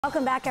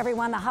Welcome back,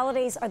 everyone. The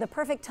holidays are the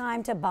perfect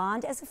time to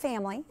bond as a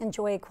family,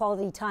 enjoy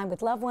quality time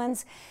with loved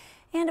ones,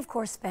 and of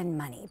course spend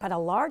money. But a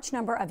large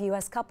number of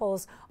U.S.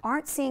 couples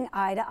aren't seeing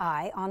eye to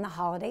eye on the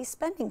holiday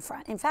spending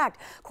front. In fact,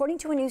 according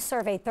to a new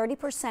survey,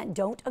 30%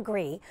 don't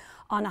agree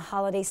on a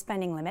holiday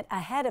spending limit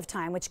ahead of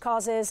time, which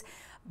causes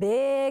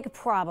big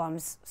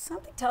problems.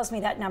 Something tells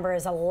me that number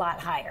is a lot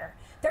higher.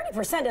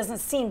 30% doesn't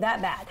seem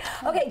that bad.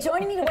 Okay,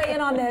 joining me to weigh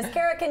in on this,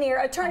 Kara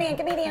Kinnear, attorney and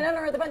comedian,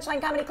 owner of the Punchline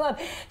Comedy Club,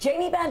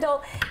 Jamie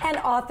Bendel, and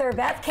author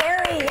Beth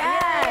Carey.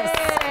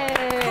 Yes.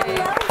 Yay.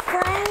 Hello,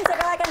 friends.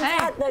 I feel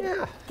like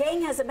the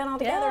gang hasn't been all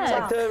together. It's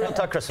like the Real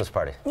Talk Christmas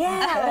party.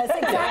 Yes,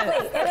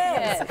 exactly.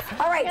 It is.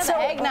 All right, so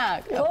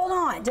eggnog. Hold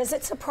on. Does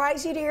it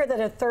surprise you to hear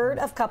that a third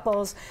of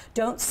couples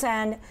don't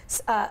set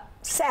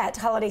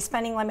holiday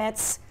spending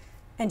limits?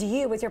 And do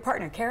you with your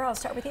partner? Kara, I'll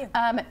start with you.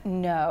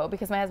 No,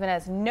 because my husband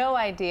has no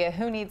idea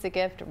who needs a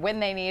gift, when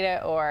they need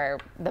it, or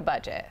the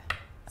budget.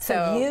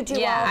 So you do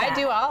all that? I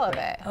do all of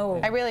it. Oh.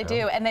 I really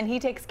do. And then he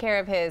takes care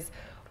of his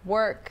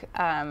work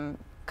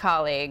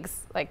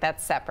colleagues, like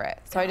that's separate.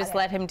 So I just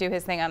let him do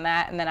his thing on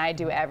that, and then I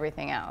do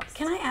everything else.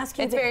 Can I ask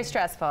you? It's very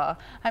stressful.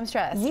 I'm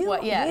stressed.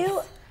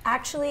 You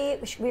actually,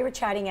 we were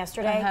chatting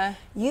yesterday.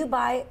 You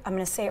buy, I'm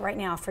going to say it right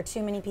now, for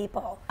too many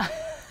people.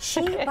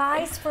 She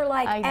buys for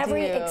like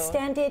every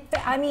extended,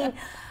 I mean,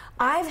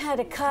 I've had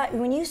to cut,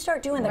 when you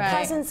start doing the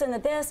cousins and the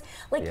this,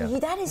 like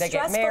that is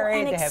stressful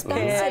and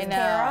expensive,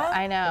 Kara.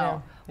 I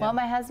know. Well,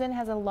 my husband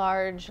has a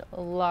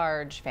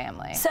large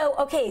family. So,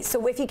 okay,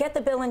 so if you get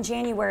the bill in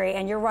January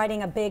and you're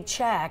writing a big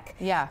check,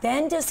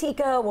 then does he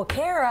go, well,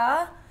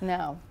 Kara?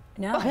 No.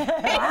 No. He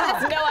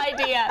has no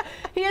idea.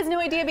 He has no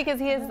idea because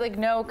he has like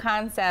no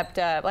concept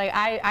of, like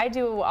I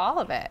do all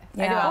of it.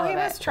 I do all of it. He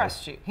must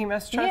trust you. He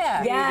must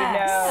trust you to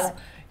know,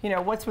 you know,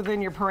 what's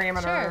within your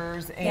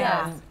parameters.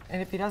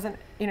 And if he doesn't,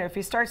 you know, if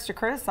he starts to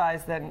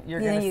criticize, then you're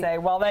going to say,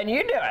 well, then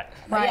you do it.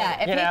 Right.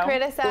 Yeah, if he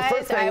criticizes,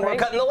 first thing, we're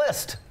cutting the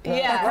list.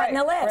 Cutting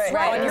the list,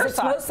 right. On your It's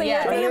side. mostly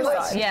your family.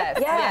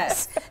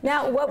 Yes.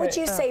 Now, what would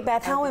you say,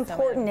 Beth, how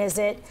important is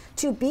it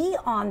to be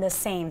on the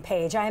same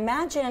page? I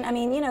imagine, I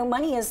mean, you know,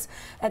 money is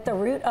at the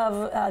root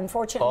of,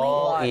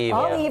 unfortunately,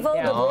 all evil,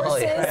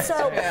 divorces.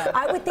 So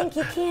I would think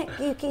you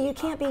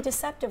can't be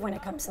deceptive when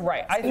it comes to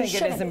that. I think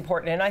it is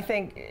important. And I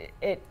think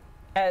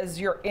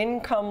as your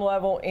income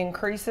level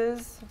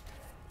increases,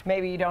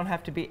 maybe you don't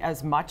have to be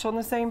as much on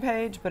the same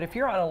page, but if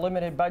you're on a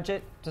limited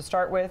budget to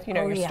start with, you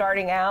know, you're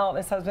starting out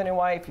as husband and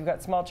wife, you've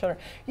got small children,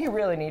 you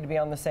really need to be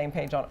on the same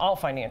page on all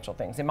financial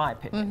things, in my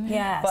opinion.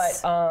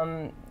 Yes.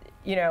 But,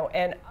 you know,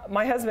 and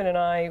my husband and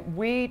I,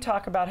 we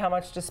talk about how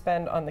much to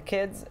spend on the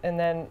kids, and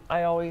then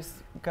I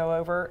always go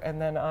over,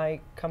 and then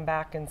I come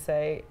back and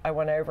say, I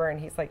went over, and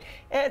he's like,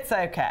 it's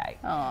okay.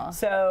 Aww.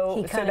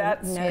 So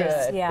that's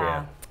good.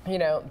 Yeah. You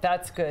know,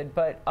 that's good,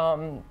 but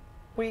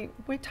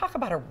we talk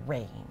about a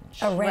range.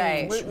 A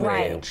range,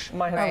 range.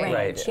 My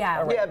husband,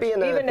 Yeah, be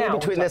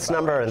between this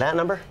number and that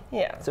number.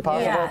 Yeah. Is it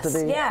possible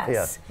to be?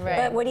 Yes. Right.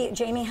 But what do you,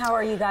 Jamie? How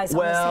are you guys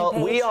on the same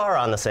page? Well, we are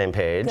on the same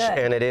page, Good.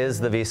 and it is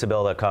the Visa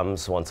bill that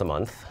comes once a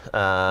month,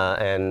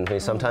 and we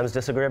sometimes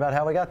disagree about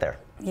how we got there.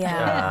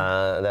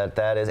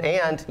 That is,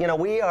 and you know,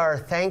 we are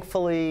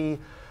thankfully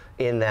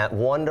in that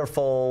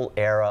wonderful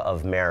era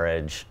of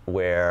marriage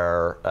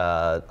where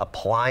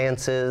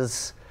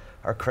appliances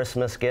are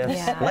Christmas gifts.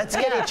 Let's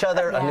get each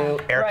other a new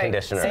air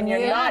conditioner. And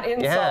you're not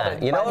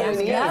insulted. You know what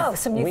we need?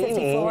 Some new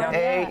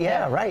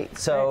 54.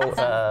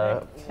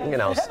 So, you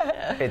know,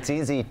 it's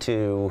easy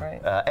to,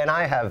 and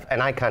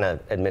I kind of,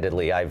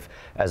 admittedly,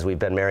 as we've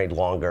been married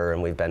longer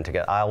and we've been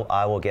together,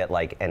 I will get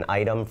like an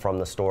item from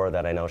the store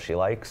that I know she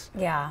likes,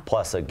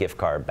 plus a gift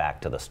card back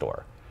to the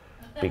store.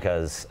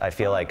 Because I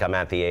feel like I'm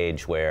at the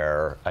age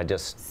where I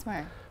just,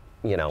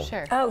 you know,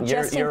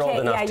 you're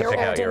old enough to pick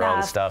out your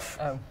own stuff.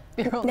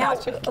 Now,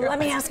 let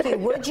me ask you,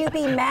 would you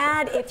be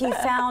mad if you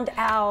found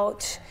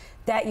out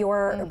that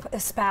your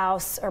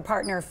spouse or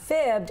partner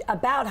fibbed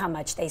about how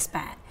much they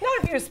spent?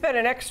 Not if you spent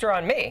an extra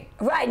on me.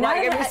 Right.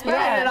 Like if you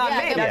spent it on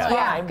me, that's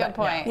fine. Good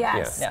point.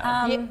 Yes.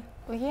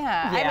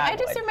 I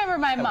just remember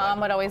my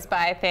mom would always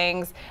buy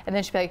things, and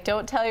then she'd be like,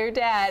 don't tell your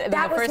dad. And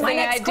then the first thing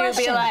I'd do would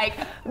be like,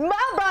 Mom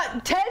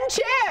brought 10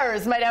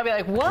 chairs. My dad would be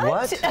like,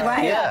 what?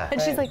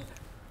 And she's like,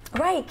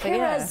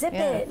 Kara, zip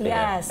it.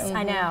 Yes,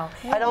 I know.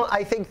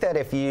 I think that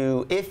if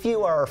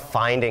you are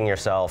finding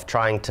yourself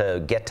trying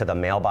to get to the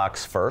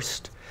mailbox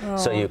first,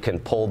 so you can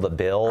pull the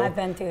bill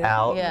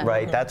out,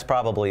 that's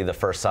probably the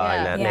first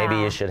sign that maybe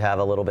you should have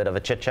a little bit of a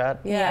chit chat.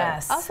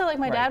 Yes. Also, like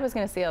my dad was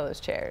going to see all those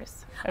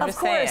chairs. Of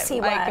course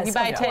he was. Like if you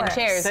buy 10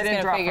 chairs, he's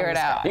going to figure it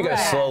out. You're going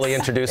to slowly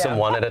introduce them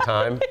one at a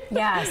time.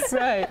 Yes.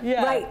 Right.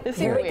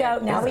 Here we go.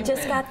 Now we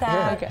just got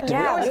that. Do we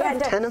always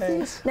have 10 of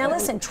these? Now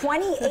listen,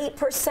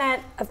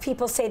 28% of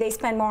people say they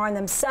spend more on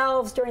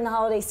themselves during the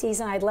holiday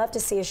season. I'd love to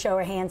see a show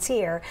of hands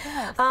here.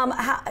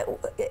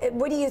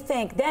 What do you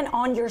think? Then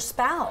on your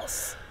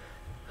spouse.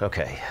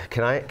 Okay,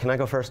 can I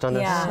go first on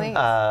this?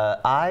 Yeah.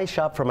 I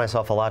shop for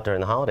myself a lot during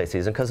the holiday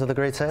season because of the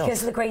great sales.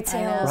 Because of the great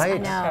sales, right? I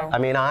know. I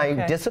mean,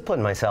 I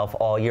discipline myself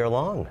all year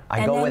long.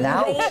 I go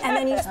without, and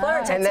then you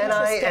splurge. and then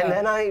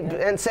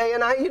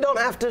you don't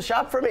have to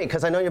shop for me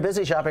because I know you're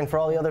busy shopping for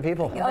all the other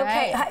people.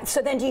 Okay,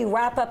 so then do you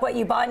wrap up what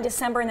you bought in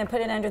December and then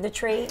put it under the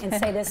tree and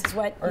say this is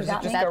what you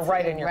got me? Or just go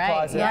right in your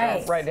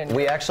closet. Right in.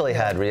 We actually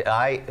had.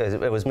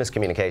 It was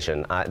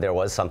miscommunication. There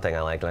was something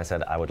I liked, and I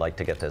said I would like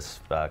to get this.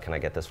 Can I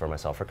get this for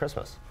myself for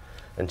Christmas?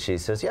 And she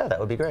says, yeah, that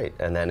would be great.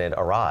 And then it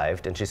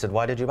arrived, and she said,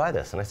 why did you buy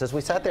this? And I says,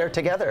 we sat there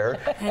together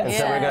and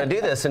said we're going to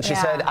do this. And she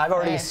said, I've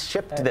already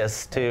shipped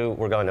this to,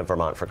 we're going to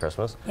Vermont for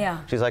Christmas. Yeah.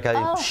 She's like,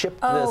 I shipped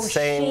the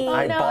same,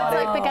 I bought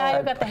it's it. like the guy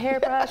who got the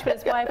hairbrush, but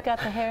his wife got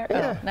the hair.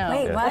 Yeah. Oh, no.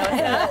 Wait, what?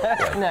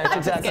 No, it's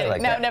exactly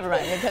like that. No, never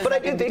mind. But I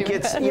do think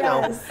it's, you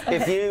know,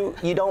 if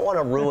you don't want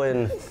to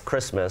ruin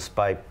Christmas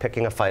by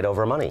picking a fight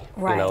over money,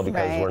 you know,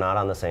 because we're not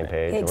on the same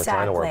page and we're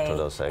trying to work through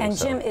those things. And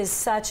Jim is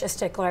such a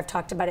stickler. I've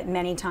talked about it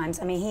many times.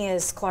 I mean, he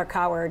is Clark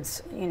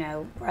Howard's, you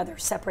know, brother,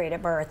 separated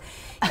at birth.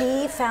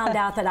 He found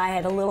out that I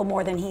had a little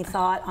more than he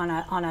thought on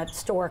a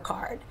store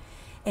card.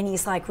 And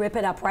he's like, rip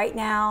it up right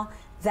now.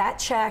 That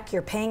check,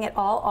 you're paying it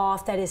all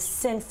off. That is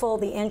sinful,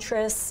 the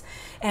interest.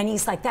 And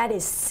he's like, that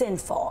is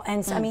sinful.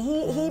 And so, I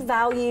mean, he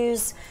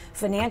values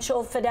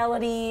financial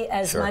fidelity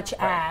as much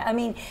as, I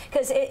mean,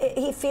 because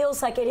he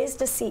feels like it is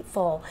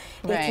deceitful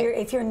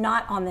if you're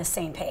not on the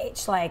same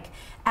page. Like,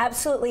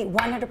 absolutely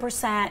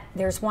 100%,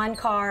 there's one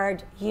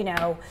card, you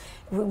know,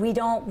 we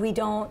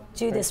don't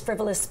do this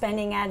frivolous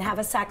spending and have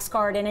a Saks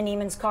card and a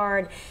Neiman's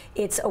card.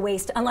 It's a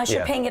waste unless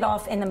you're paying it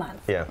off in the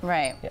month. Yeah.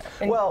 Right. Yeah.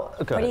 Well,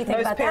 what do you think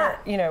about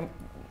that? You know,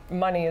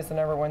 money is the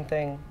number one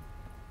thing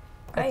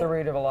at the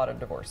root of a lot of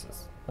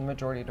divorces, the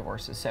majority of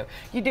divorces. So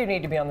you do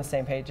need to be on the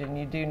same page, and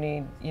you do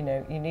need, you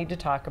know, you need to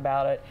talk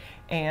about it.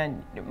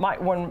 And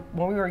when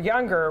we were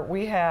younger,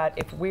 we had,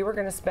 if we were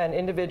going to spend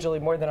individually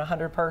more than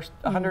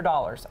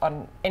 $100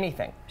 on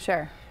anything,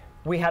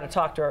 we had to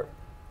talk to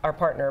our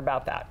partner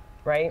about that,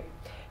 right?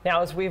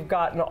 Now, as we've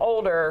gotten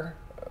older,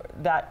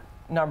 that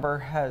number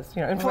has,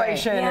 you know,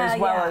 inflation as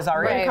well as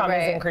our income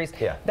has increased.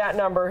 That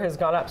number has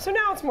gone up. So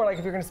now it's more like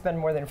if you're going to spend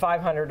more than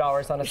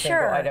 $500 on a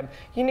single item,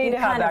 you need to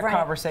have that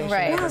conversation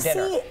over dinner.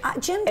 See,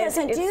 Jim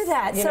doesn't do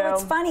that, so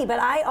it's funny, but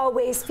I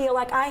always feel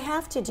like I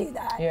have to do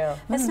that.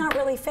 That's not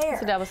really fair.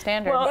 It's a double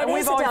standard. Well, and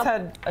we've always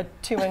had a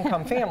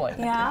two-income family.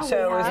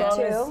 So as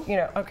long as, you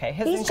know, okay,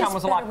 his income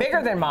was a lot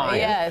bigger than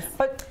mine.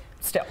 But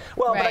still.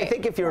 Well, but I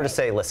think if you were to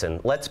say,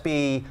 listen, let's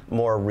be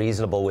more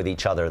reasonable with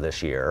each other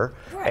this year,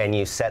 and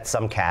you set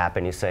some cap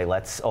and you say,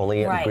 let's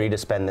only agree to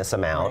spend this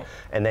amount,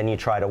 and then you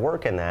try to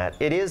work in that,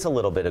 it is a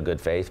little bit of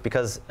good faith,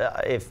 because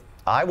if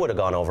I would have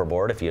gone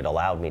overboard if you'd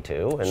allowed me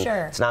to, and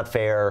it's not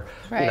fair.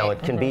 You know,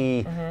 it can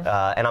be,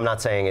 and I'm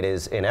not saying it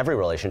is in every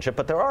relationship,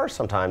 but there are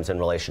sometimes in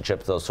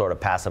relationships those sort of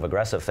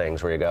passive-aggressive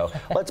things where you go,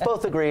 let's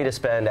both agree to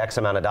spend X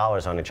amount of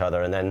dollars on each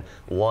other, and then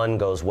one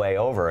goes way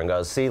over and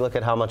goes, see, look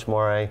at how much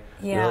more I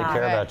really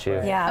care about you.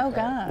 Oh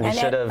God.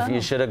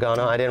 You should have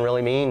gone, oh, I didn't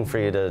really mean for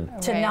you to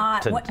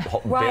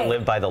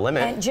live by the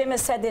limit. And Jim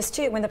has said this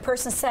too. When the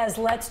person says,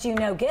 let's do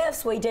no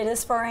gifts, we did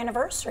this for our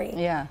anniversary.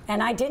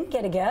 And I didn't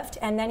get a gift,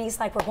 and then he's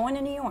like, we're going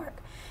to New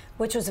York,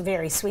 which was a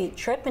very sweet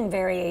trip and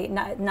very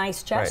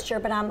nice gesture,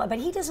 but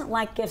he doesn't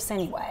like gifts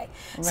anyway.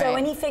 So,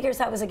 and he figures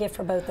that was a gift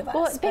for both of us.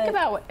 Well, think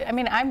about, I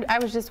mean, I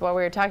was just, while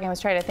we were talking, I was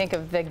trying to think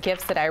of the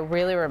gifts that I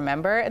really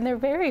remember, and there are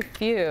very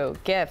few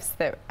gifts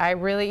that I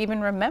really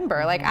even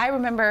remember. Like, I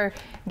remember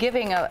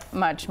giving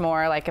much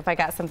more, like if I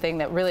got something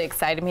that really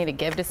excited me to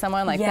give to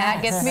someone, like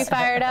that gets me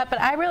fired up, but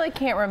I really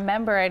can't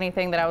remember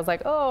anything that I was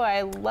like, oh,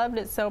 I loved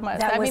it so much.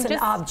 That was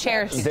just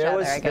cherish each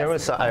other, I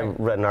guess. I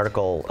read an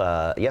article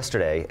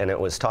yesterday, and it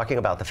was talking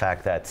about the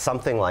fact that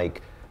something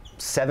like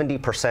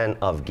 70%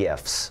 of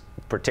gifts,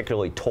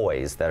 particularly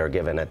toys that are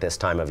given at this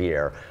time of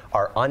year,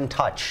 are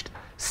untouched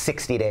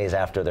 60 days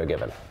after they're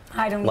given.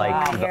 I don't know.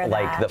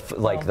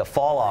 The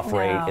fall off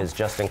rate is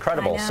just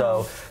incredible.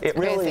 So it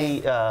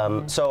really.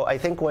 So I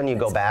think when you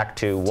go back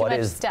to what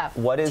is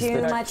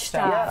too much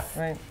stuff.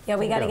 Yeah,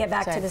 we got to get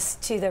back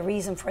to the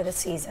reason for the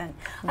season.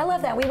 I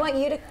love that. We want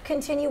you to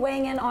continue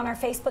weighing in on our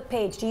Facebook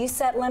page. Do you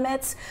set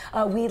limits?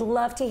 We'd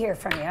love to hear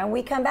from you. And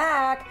we come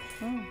back.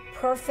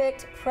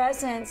 Perfect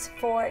presents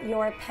for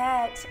your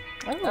pet.